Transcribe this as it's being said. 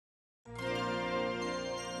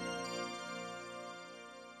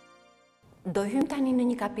Do hym tani në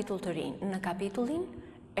një kapitull të ri, në kapitullin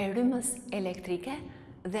e rrymës elektrike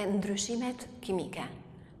dhe ndryshimet kimike.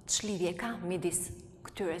 Ç'lidhje ka midis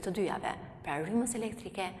këtyre të dyjave, pra rrymës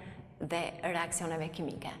elektrike dhe reaksioneve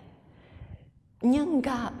kimike. Një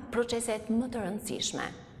nga proceset më të rëndësishme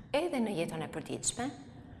edhe në jetën e përditshme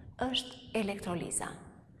është elektroliza.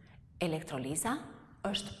 Elektroliza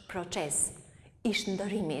është proces i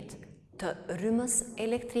shndërrimit të rrymës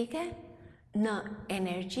elektrike në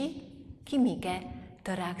energji kimike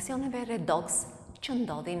të reaksioneve redoks që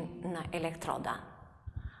ndodhin në elektroda.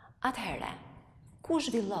 Atëherë, ku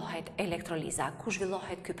zhvillohet elektroliza, ku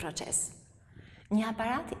zhvillohet ky proces? Një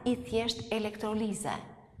aparat i thjesht elektrolize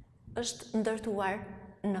është ndërtuar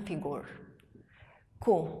në figurë,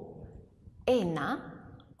 ku ena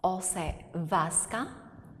ose vaska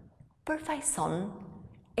përfaqëson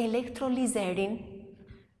elektrolizerin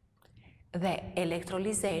dhe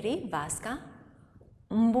elektrolizeri, vaska,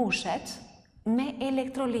 mbushet me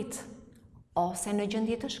elektrolit, ose në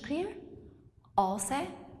gjendje të shkrirë, ose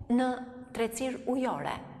në trecirë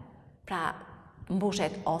ujore. Pra,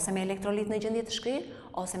 mbushet ose me elektrolit në gjendje të shkrirë,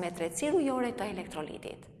 ose me trecirë ujore të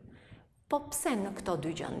elektrolitit. Po pse në këto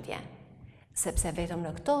dy gjendje? Sepse vetëm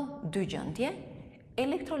në këto dy gjendje,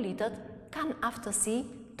 elektrolitët kanë aftësi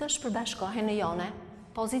të shpërbashkohen në jone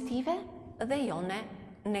pozitive dhe jone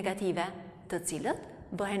negative, të cilët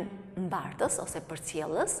bëhen mbartës ose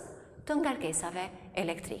përcjellës të ngarkesave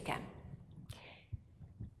elektrike.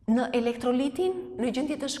 Në elektrolitin, në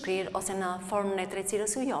gjendje të shkrirë ose në formën e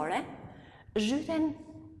trecirës ujore, zhyten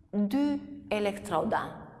dy elektroda.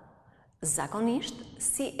 Zakonisht,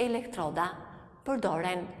 si elektroda,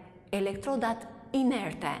 përdoren elektrodat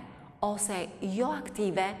inerte ose jo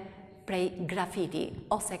aktive prej grafiti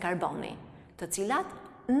ose karboni, të cilat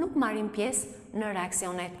nuk marrin pjesë në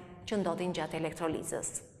reaksionet që ndodhin gjatë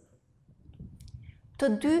elektrolizës. Të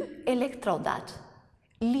dy elektrodat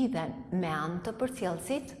lidhen me anë të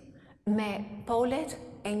përcjellësit me polet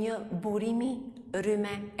e një burimi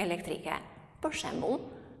rryme elektrike, për shembull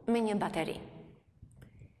me një bateri.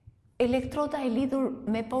 Elektroda e lidhur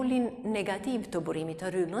me polin negativ të burimit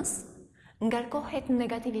të rrymës ngarkohet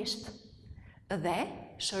negativisht dhe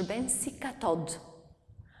shërben si katod,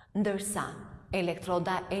 ndërsa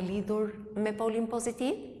elektroda e lidhur me polin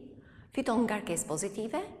pozitiv fiton ngarkesë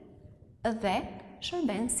pozitive dhe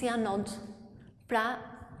shërben si anod. Pra,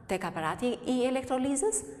 tek aparati i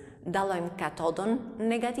elektrolizës dallojmë katodën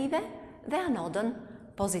negative dhe anodën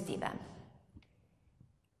pozitive.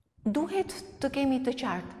 Duhet të kemi të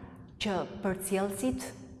qartë që përcjellësit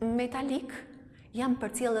metalik janë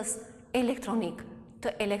përcjellës elektronik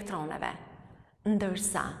të elektroneve,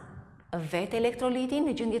 ndërsa vetë elektroliti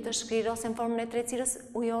në gjendje të shkrirë ose në formën e trecirës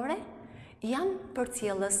ujore janë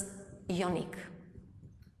përcjellës jonik.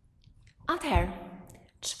 Atëherë,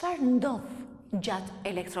 çfarë ndodh gjatë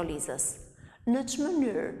elektrolizës? Në ç'më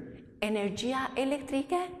mënyrë energjia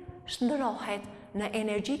elektrike shndërrohet në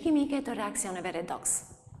energji kimike të reaksioneve redoks?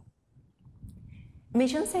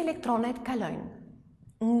 Meqense elektronet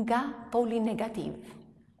kalojnë nga poli negativ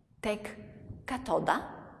tek katoda,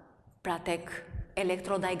 pra tek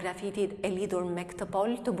elektroda e grafitit e lidhur me këtë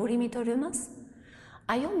pol të burimit të rrymës,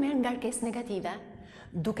 ajo merr ngarkesë negative.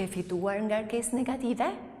 Duke fituar ngarkesë negative,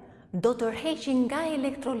 do tërheqin nga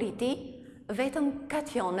elektroliti vetëm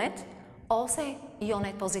kationet ose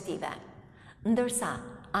jonet pozitive, ndërsa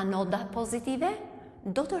anoda pozitive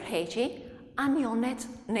do tërheqi anionet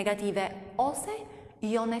negative ose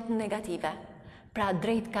jonet negative. Pra,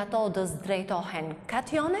 drejt katodës drejtohen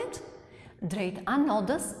kationet, drejt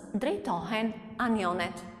anodës drejtohen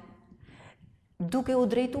anionet. Duke u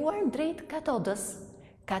drejtuar drejt katodës,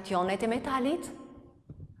 kationet e metalit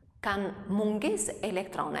kanë mungesë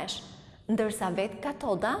elektronesh, ndërsa vetë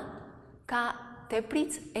katoda ka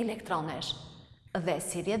tepric elektronesh. Dhe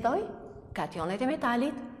si rjedhoj, kationet e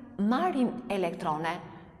metalit marrin elektrone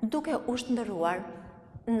duke u shndërruar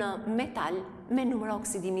në metal me numër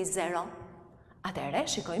oksidimi 0. Atëherë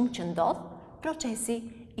shikojmë që ndodh procesi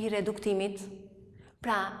i reduktimit.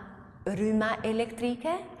 Pra, rryma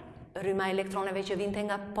elektrike, rryma elektroneve që vinte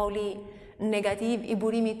nga poli negativ i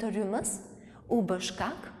burimit të rrymës, u bë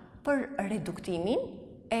shkak për reduktimin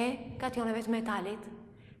e kationeve të metalit.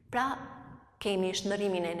 Pra, kemi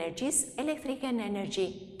shndërrimin e energjisë elektrike në energji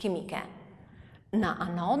kimike. Në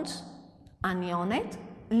anod, anionet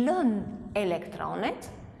lën elektronet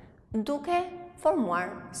duke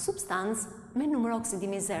formuar substancë me numër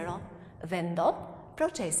oksidimi 0 dhe ndodh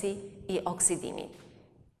procesi i oksidimit.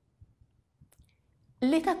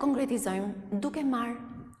 Le ta konkretizojmë duke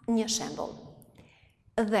marrë një shembull.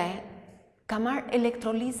 Dhe ka marrë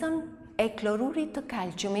elektrolizën e klorurit të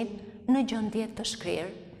kalciumit në gjendje të shkrirë,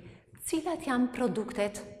 Cilat janë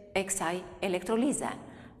produktet e kësaj elektrolize?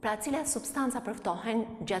 Pra cilat substanca përftohen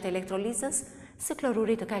gjatë elektrolizës së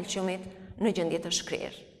klorurit të kalciumit në gjendje të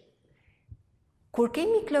shkrirë. Kur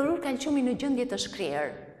kemi klorur kalciumi në gjendje të shkrirë,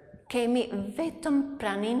 kemi vetëm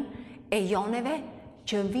pranin e joneve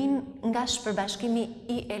që vinë nga shpërbashkimi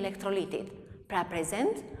i elektrolitit. Pra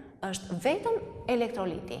prezent është vetëm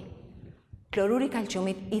elektroliti. Kloruri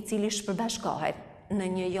kalciumit i cili shpërbashkohet në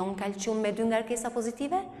një jon kalcium me 2 ngarkesa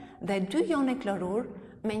pozitive dhe 2 jone klorur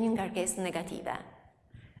me 1 ngarkesë negative.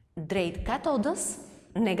 Drejt katodës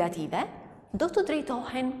negative do të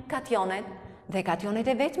drejtohen kationet dhe kationet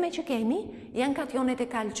e vetme që kemi janë kationet e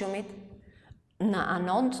kalciumit. Në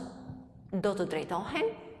anod do të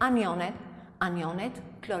drejtohen anionet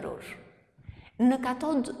klorur. Në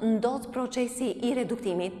katod ndodh procesi i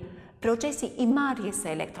reduktimit, procesi i marrjes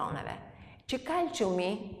së elektroneve, që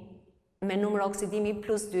kalciumi me numër oksidimi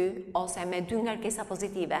 +2 ose me 2 ngarkesa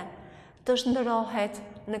pozitive të shndërrohet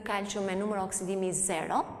në kalcium me numër oksidimi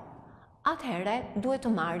 0, atëherë duhet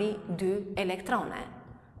të marri 2 elektrone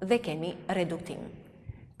dhe kemi reduktim.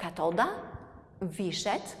 Katoda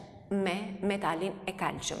vishet me metalin e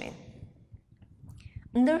kalciumit.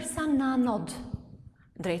 Ndërsa në anod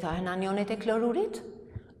drejtohen anionet e klorurit,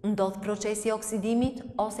 ndodh procesi i oksidimit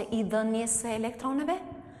ose i dhënies së elektroneve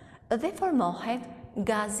dhe formohet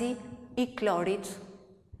gazi i klorit.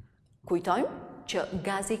 Kujtojmë që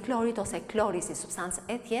gazi i klorit ose klori si substancë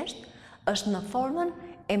e thjeshtë është në formën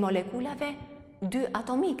e molekulave 2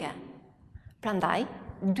 atomike. Prandaj,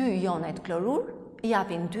 2 jonet klorur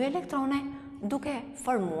japin 2 elektrone duke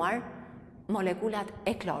formuar molekulat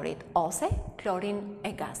e klorit ose klorin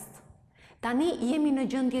e gast. Tani jemi në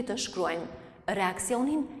gjendje të shkruajmë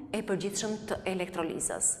reaksionin e përgjithshëm të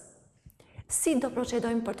elektrolizës. Si do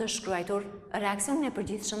procedojmë për të shkruar reaksionin e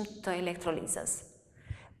përgjithshëm të elektrolizës?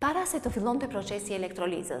 Para se të fillonte procesi i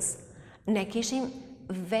elektrolizës, ne kishim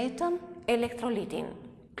vetëm elektrolitin,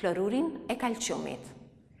 klorurin e kalciumit.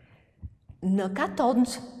 Në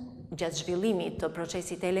katod, gjatë zhvillimit të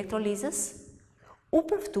procesit e elektrolizës, u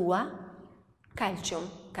përftua kalcium,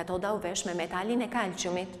 katoda u vesh me metalin e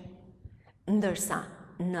kalciumit, ndërsa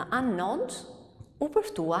në anod u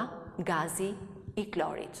përftua gazi i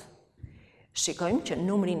klorit. Shikojmë që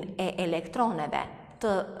numrin e elektroneve të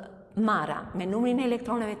marra me numrin e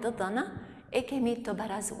elektroneve të dhëna e kemi të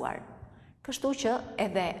barazuar. Kështu që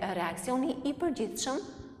edhe reaksioni i përgjithshëm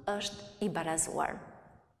është i barazuar.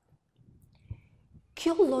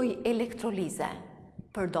 Kjo lloj elektrolize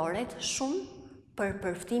përdoret shumë për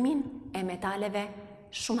përftimin e metaleve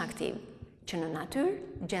shumë aktiv, që në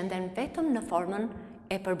natyrë gjenden vetëm në formën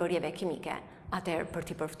e përbërjeve kimike. Atëherë për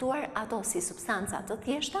t'i përftuar ato si substanca të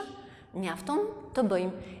thjeshta, mjafton të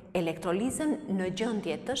bëjmë elektrolizën në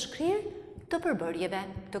gjendje të shkrirë të përbërjeve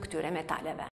të këtyre metaleve.